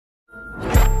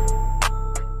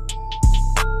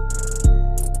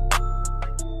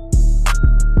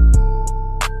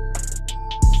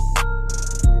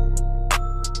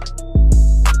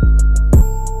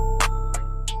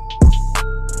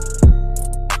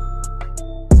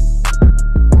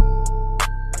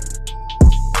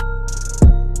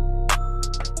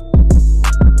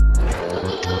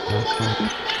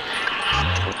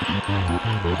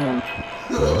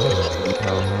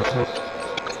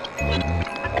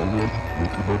Alright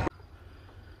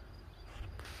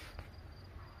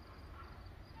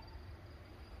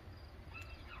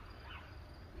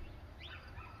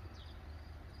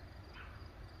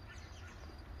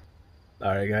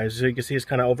guys, so you can see it's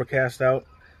kind of overcast out.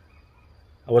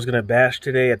 I was going to bash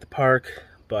today at the park,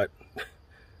 but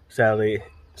sadly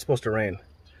it's supposed to rain.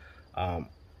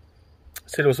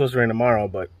 Said it was supposed to rain tomorrow,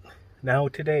 but now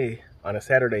today on a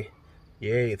Saturday.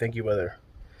 Yay, thank you weather.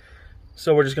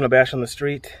 So we're just going to bash on the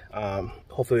street.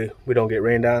 Hopefully we don't get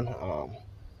rained on.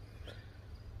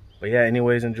 But yeah,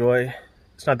 anyways, enjoy.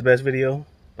 It's not the best video,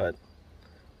 but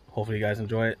hopefully you guys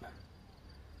enjoy it.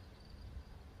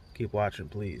 Keep watching,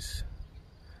 please.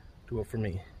 Do it for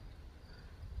me.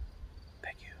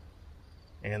 Thank you.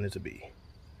 And there's a bee.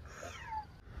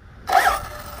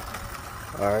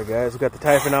 Alright guys, we got the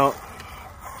Typhon out.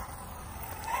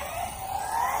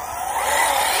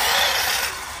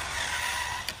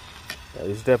 Yeah,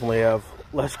 these definitely have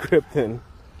less grip than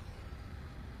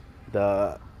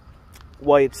the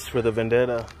whites for the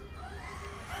Vendetta.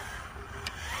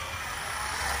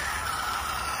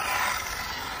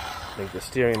 Take the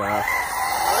steering off.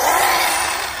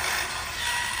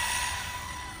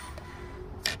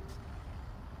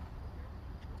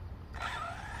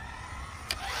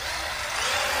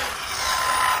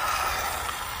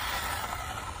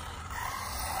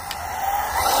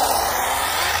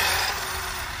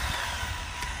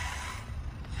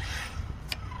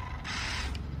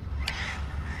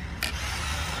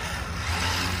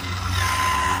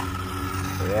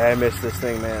 Yeah, I miss this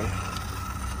thing, man.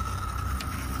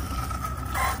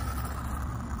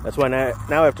 That's why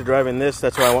now after driving this,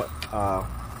 that's why I want,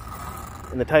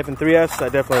 in the Typhon 3S, I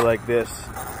definitely like this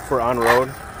for on-road.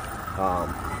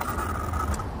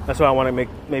 That's why I want to make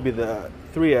maybe the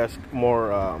 3S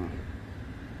more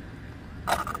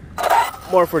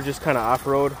for just kind of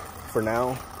off-road for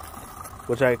now,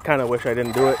 which I kind of wish I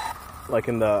didn't do it, like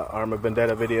in the Arrma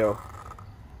Vendetta video.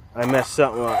 I messed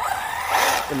something up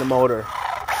in the motor.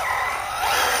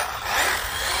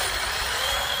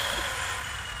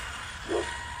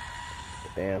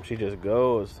 Damn, she just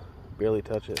goes. Barely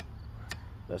touch it.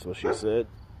 That's what she said.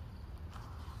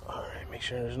 Alright, make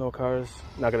sure there's no cars.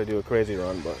 Not gonna do a crazy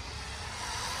run, but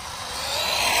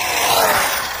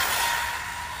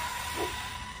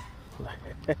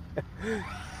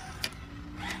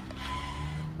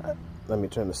let me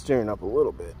turn the steering up a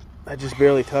little bit. I just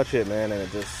barely touch it, man, and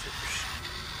it just,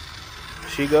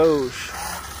 she goes.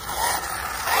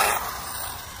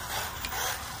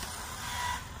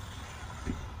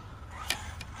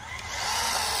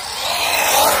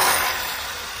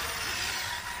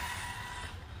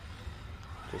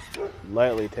 Just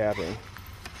lightly tapping.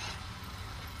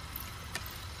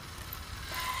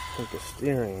 Take the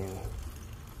steering.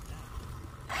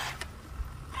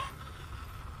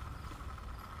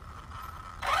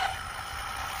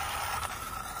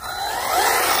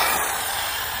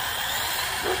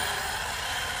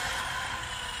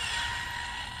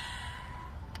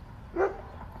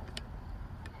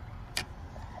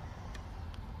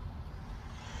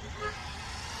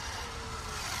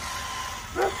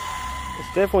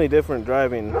 It's definitely different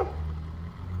driving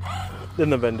than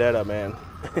the Vendetta, man.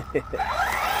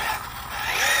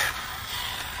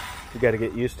 You gotta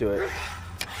get used to it.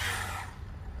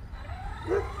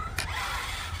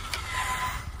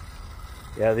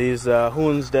 Yeah, these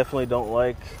hoons definitely don't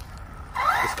like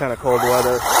this kind of cold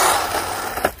weather.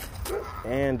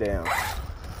 And down.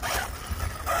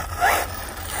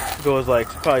 It goes like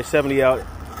probably 70 out,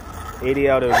 80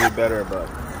 out, it would be better, but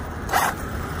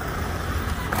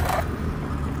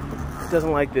it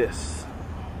doesn't like this.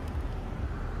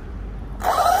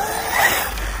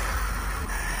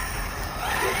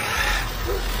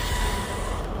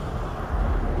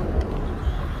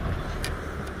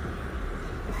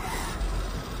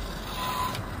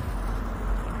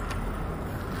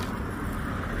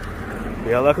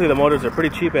 Yeah, luckily the motors are pretty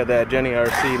cheap at that Jenny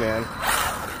RC, man.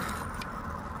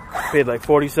 Paid like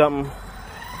 40 something.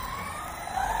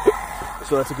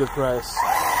 So that's a good price.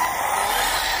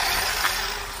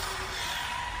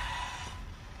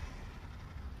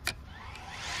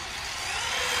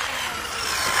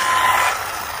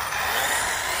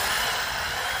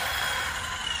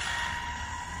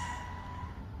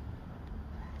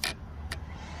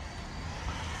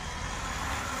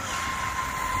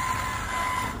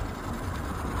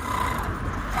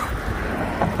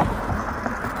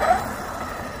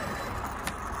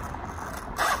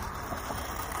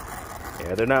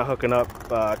 Yeah, they're not hooking up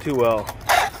too well.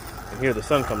 And here the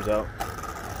sun comes out.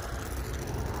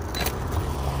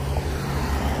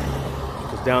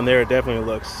 Because down there it definitely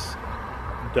looks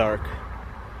dark.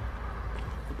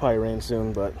 It'll probably rain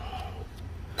soon, but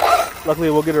luckily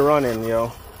we'll get a run in, you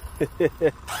know.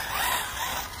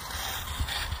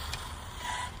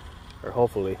 Or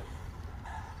hopefully.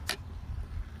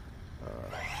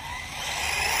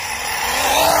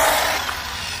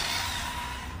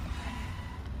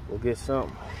 We'll get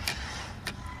some.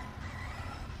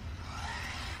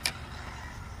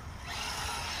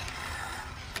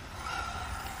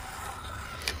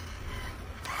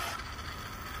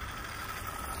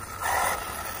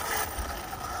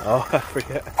 Oh, I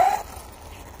forgot.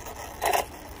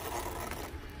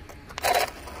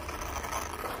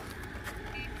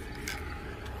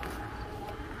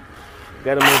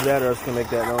 Gotta move that or else it's gonna make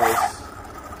that noise.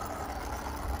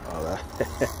 Oh, that.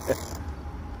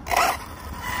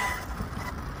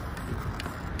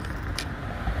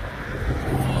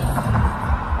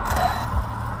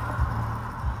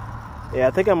 Yeah,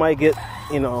 I think I might get,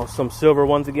 you know, some silver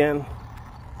ones again.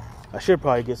 I should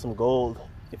probably get some gold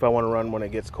if I want to run when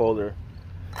it gets colder.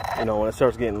 You know, when it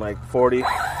starts getting like 40.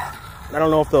 I don't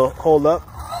know if they'll hold up.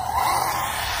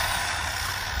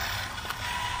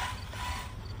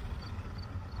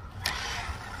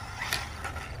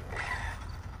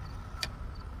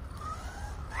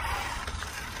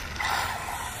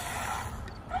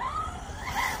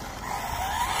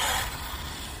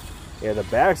 Yeah, the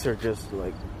backs are just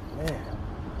like, man.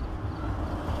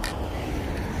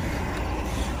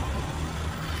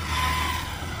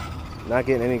 Not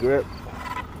getting any grip.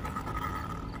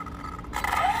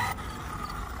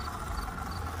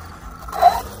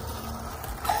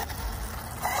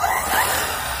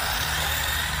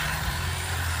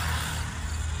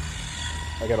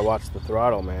 I gotta watch the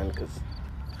throttle, man, because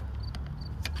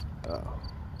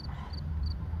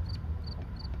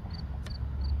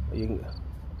you can.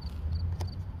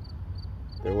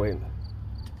 They're waiting.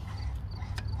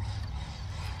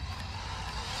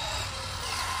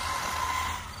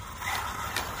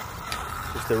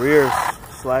 Just the rear's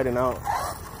sliding out.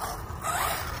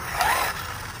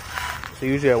 So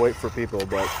usually I wait for people,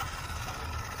 but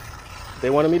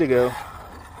they wanted me to go.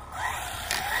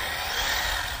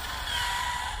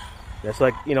 It's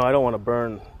like, you know, I don't want to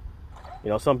burn. You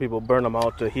know, some people burn them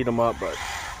out to heat them up, but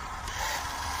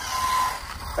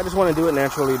I just want to do it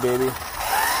naturally, baby.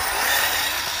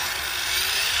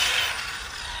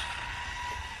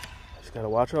 Gotta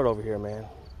watch out over here, man.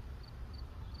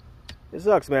 It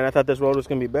sucks, man. I thought this road was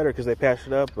gonna be better because they patched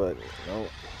it up, but no.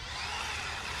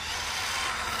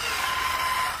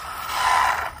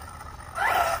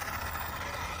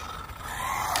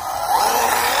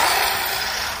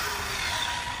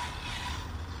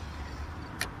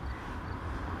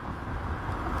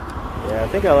 Yeah, I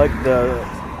think I like the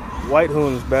white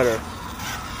hoons better.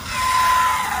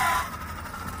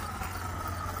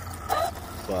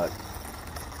 But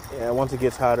yeah, once it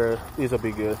gets hotter, these will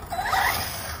be good.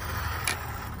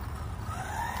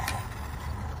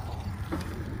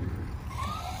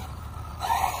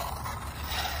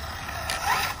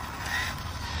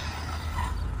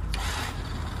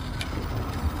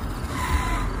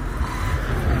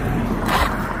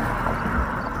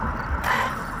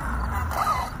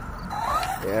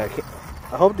 Yeah,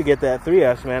 I hope to get that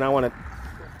 3S, man. I want to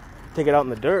take it out in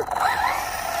the dirt.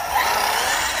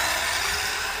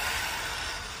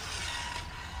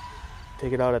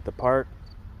 Take it out at the park.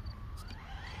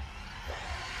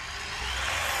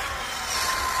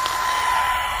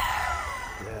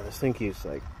 Yeah, this thing keeps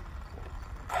like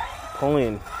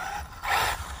pulling.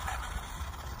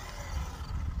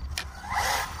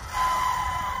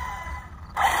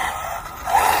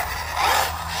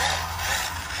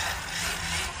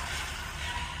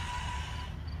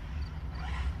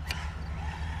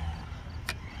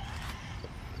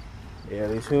 Yeah,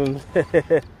 these hoons.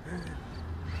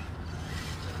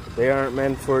 They aren't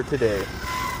meant for today.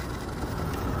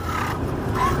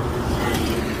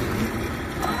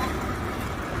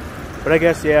 But I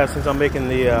guess, yeah, since I'm making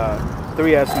the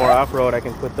 3S more off-road, I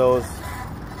can put those,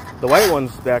 the white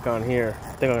ones back on here.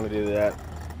 I think I'm going to do that.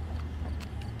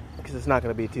 Because it's not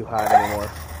going to be too hot anymore.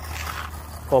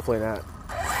 Hopefully not.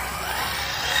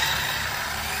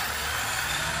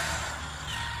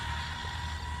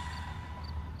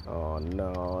 Oh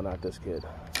no, not this kid.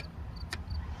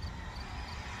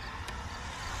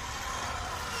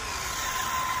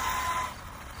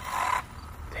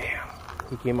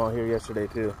 He came out here yesterday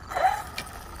too.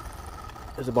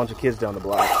 There's a bunch of kids down the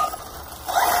block.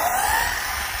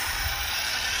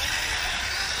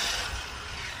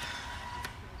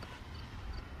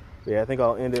 But yeah, I think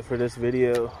I'll end it for this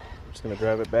video. I'm just gonna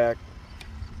drive it back,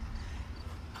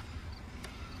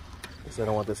 because I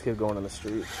don't want this kid going on the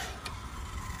street.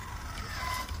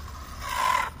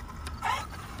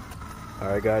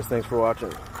 Alright guys, thanks for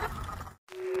watching.